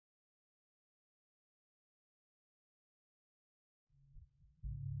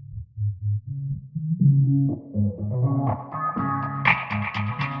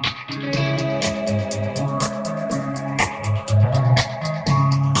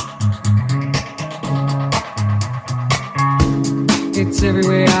It's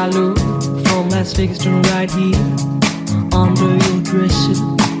everywhere I look, from Las Vegas to right here, under your dresser,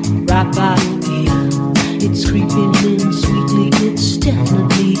 right by your ear. It's creeping in sweetly, it's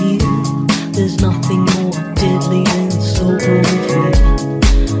definitely here. There's nothing more deadly than sober fear.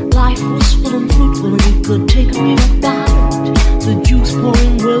 Life was full and fruitful and it could take a real bite. The juice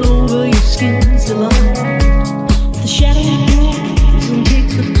pouring well over your skin's delight. The shadow grows and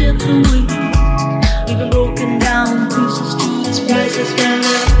takes the depth away, even broken down pieces to its priceless value.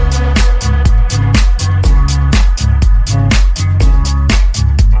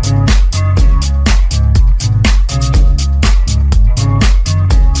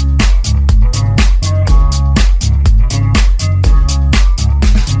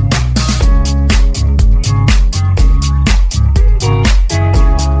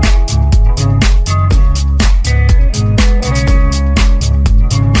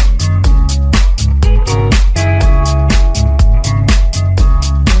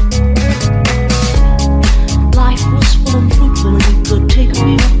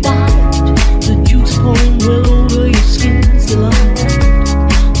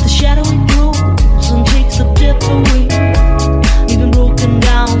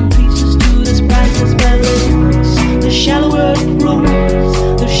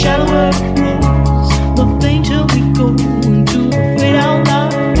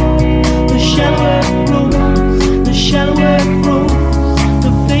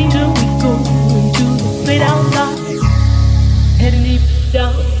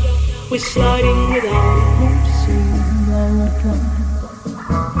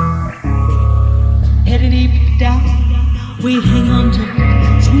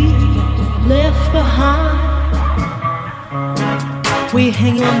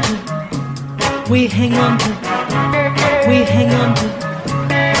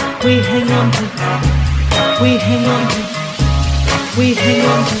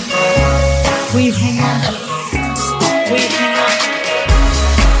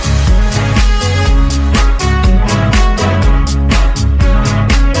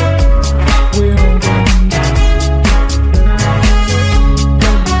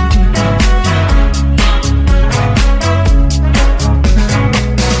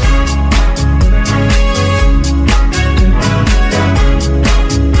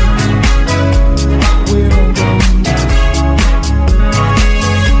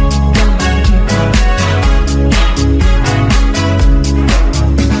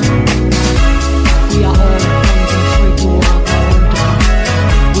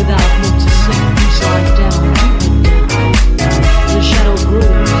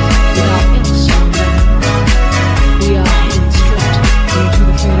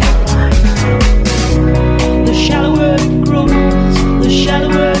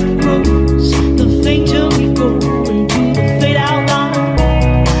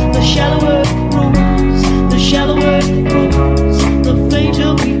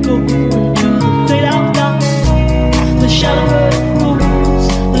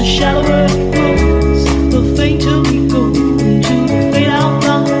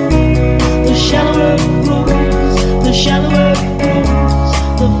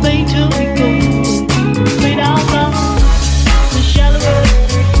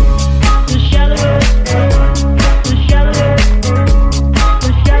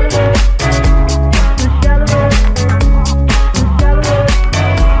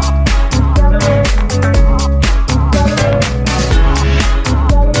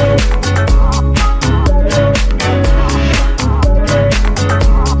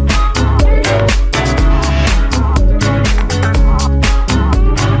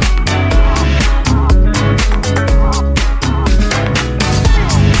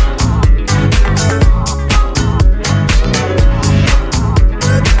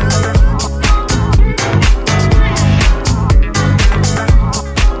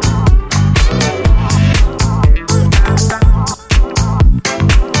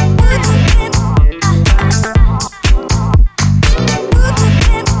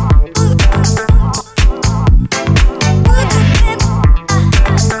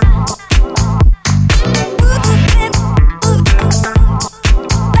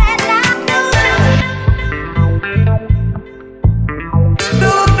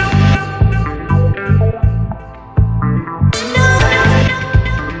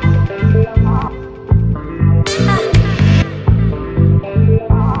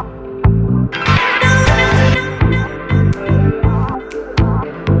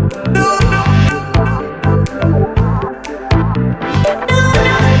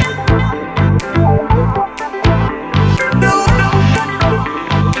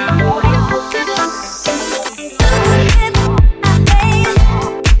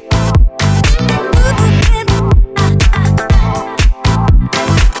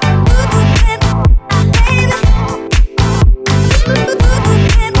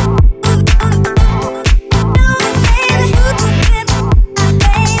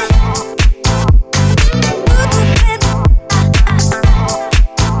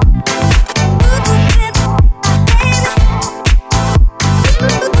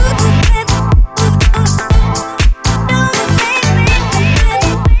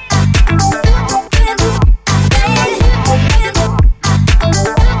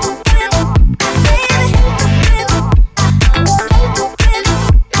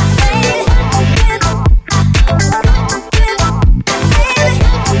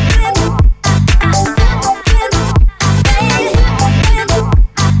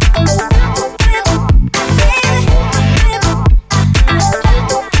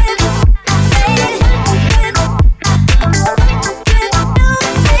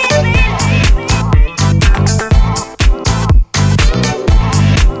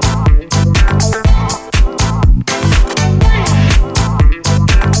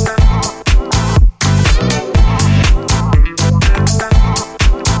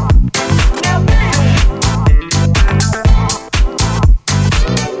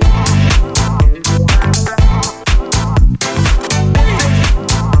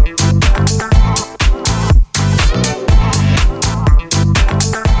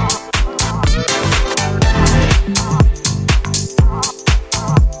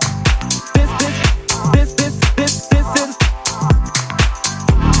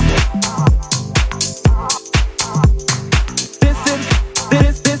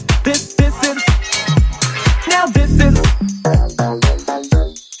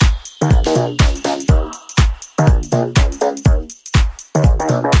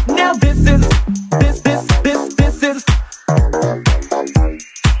 Now this is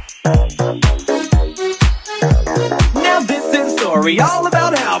Now this is story all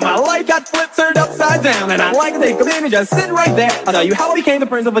about how my life got flipped, turned upside down, and I like to take a minute, just sit right there. I'll tell you how I became the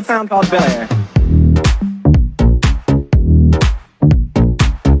prince of a town called Bel Air.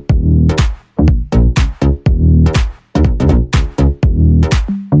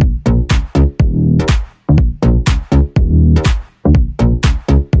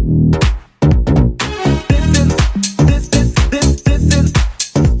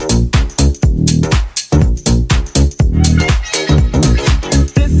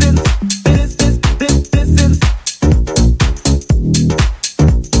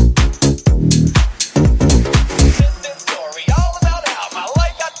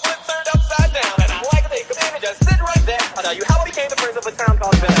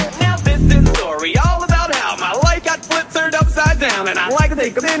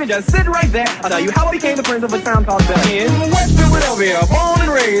 Just sit right there. I'll tell you how I became the prince of a town called Bel Air. In West Philadelphia, born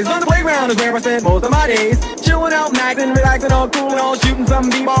and raised on the playground is where I spent most of my days. Chilling out, maxing, relaxing, all cool and all shooting some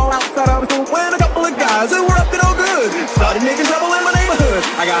b-ball outside of school. When a couple of guys who were up to no good started making trouble in my neighborhood.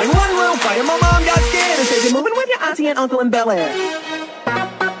 I got in one little fight and my mom got scared and said, "You're moving with your auntie and uncle in Bel Air."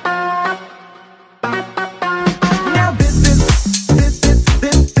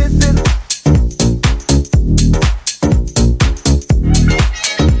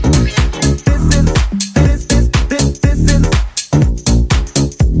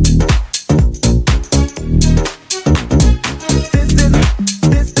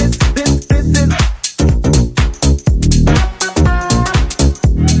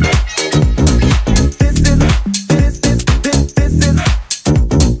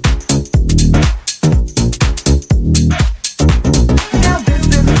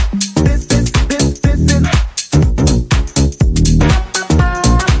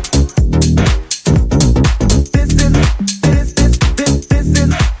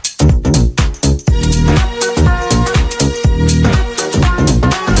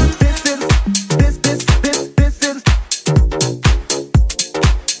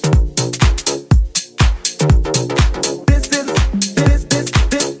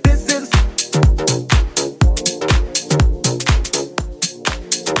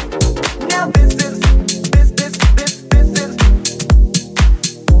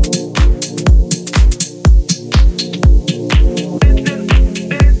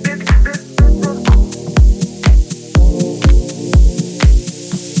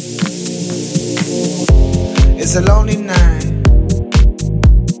 It's a lonely night.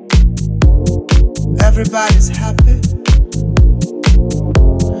 Everybody's happy.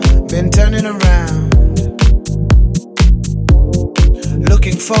 Been turning around,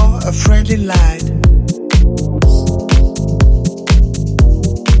 looking for a friendly light,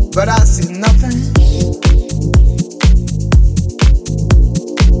 but I see nothing.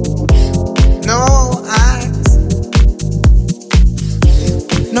 No eyes,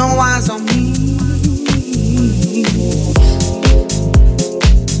 no eyes on me.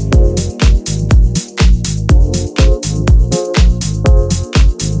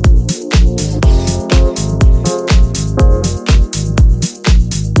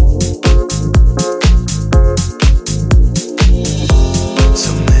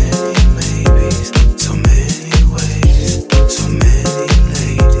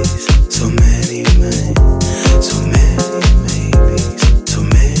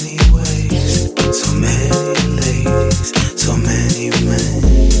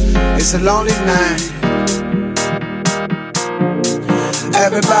 It's a lonely night.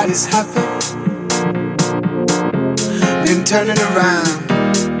 Everybody's happy. Been turning around,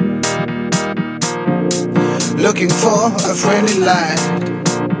 looking for a friendly light,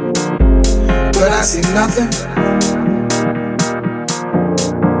 but I see nothing.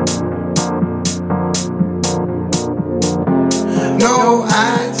 No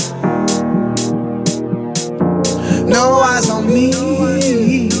eyes, no eyes on me.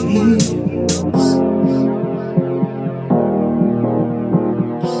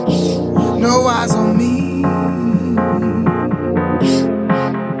 No eyes on me.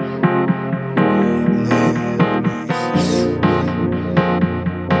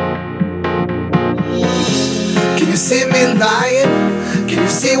 Can you see me lying? Can you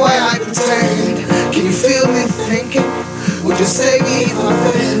see why I pretend? Can you feel me thinking? Would you save me if I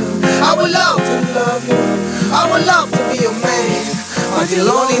fail? I would love to love you. I would love to be your man. But your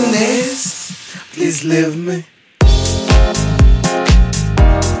loneliness, please leave me.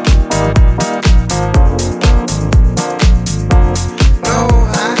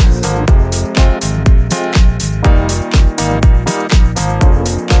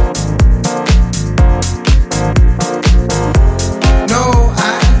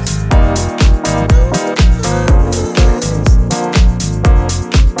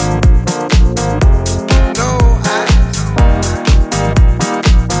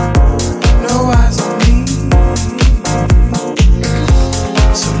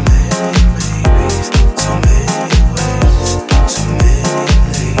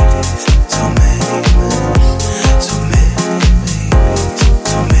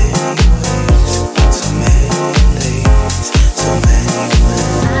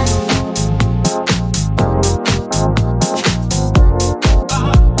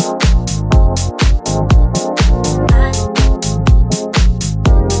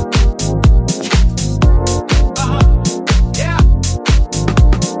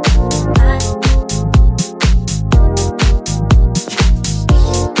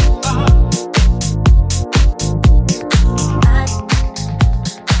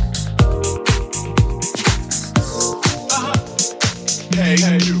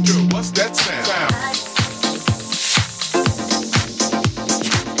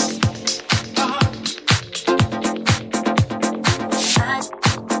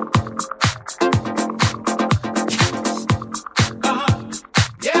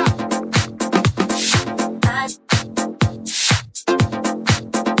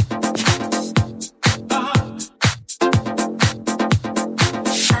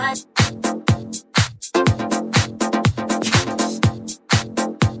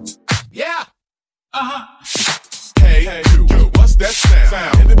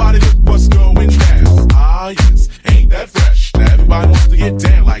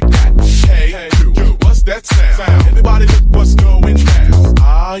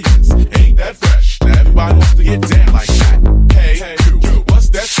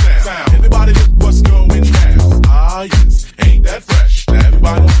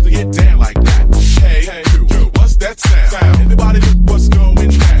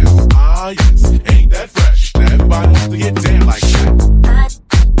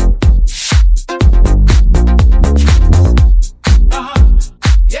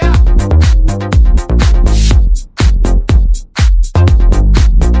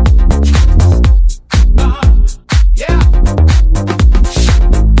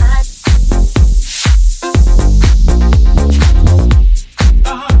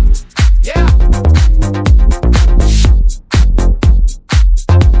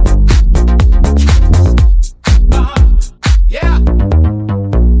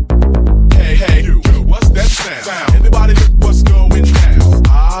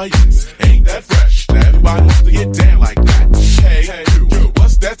 Ah, yes, ain't that fresh? Now everybody wants to get down like that. Hey, you,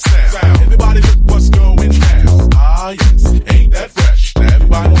 what's that sound? Everybody look what's going down. Ah, yes, ain't that fresh? Now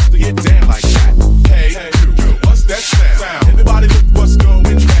everybody wants to get down like that. Hey, you, what's that sound? Everybody look what's going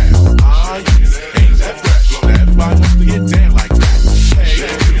down. Ah, yes, ain't that fresh? Now everybody wants to get down like that. Hey,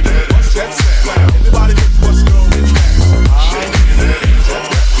 you, what's that sound? Everybody look what's going down. Ah, yes, ain't that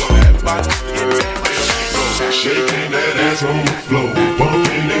fresh? Now everybody wants to get down like that. Shaking that ass on the floor,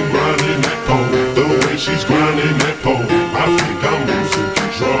 bumping and grinding that pole. The way she's grinding that pole, I think I'm losing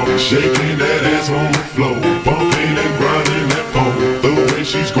control. Shaking that ass on the floor, bumping and grinding that pole. The way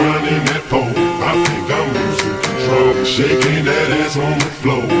she's grinding that pole, I think I'm losing control. Shaking that ass on the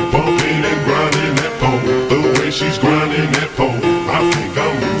floor, bumping and grinding that pole. The way she's grinding that pole, I think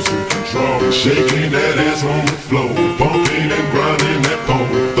I'm losing control. Shaking that ass on the floor, bumping and grinding that pole.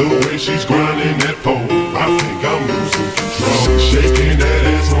 The way she's grinding that pole, I think I'm losing control. Shaking that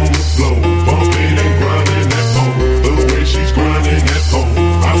ass on the floor, bumping and grinding that pole. The way she's grinding that pole,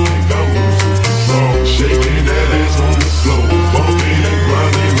 I think I'm losing control. Shaking that ass on the floor, bumping and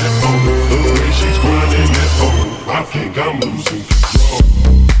grinding that pole. The way she's grinding that pole, I think I'm losing control.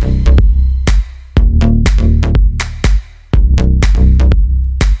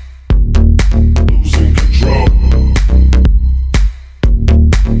 Losing control.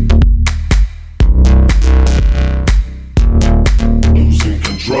 Losing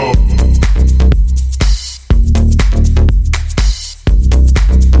control.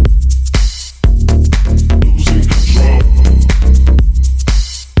 Losing control.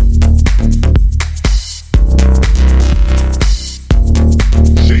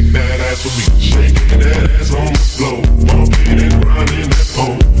 Shake that ass for me, shaking that ass on the floor, bumping and grinding that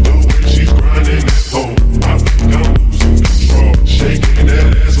pole. The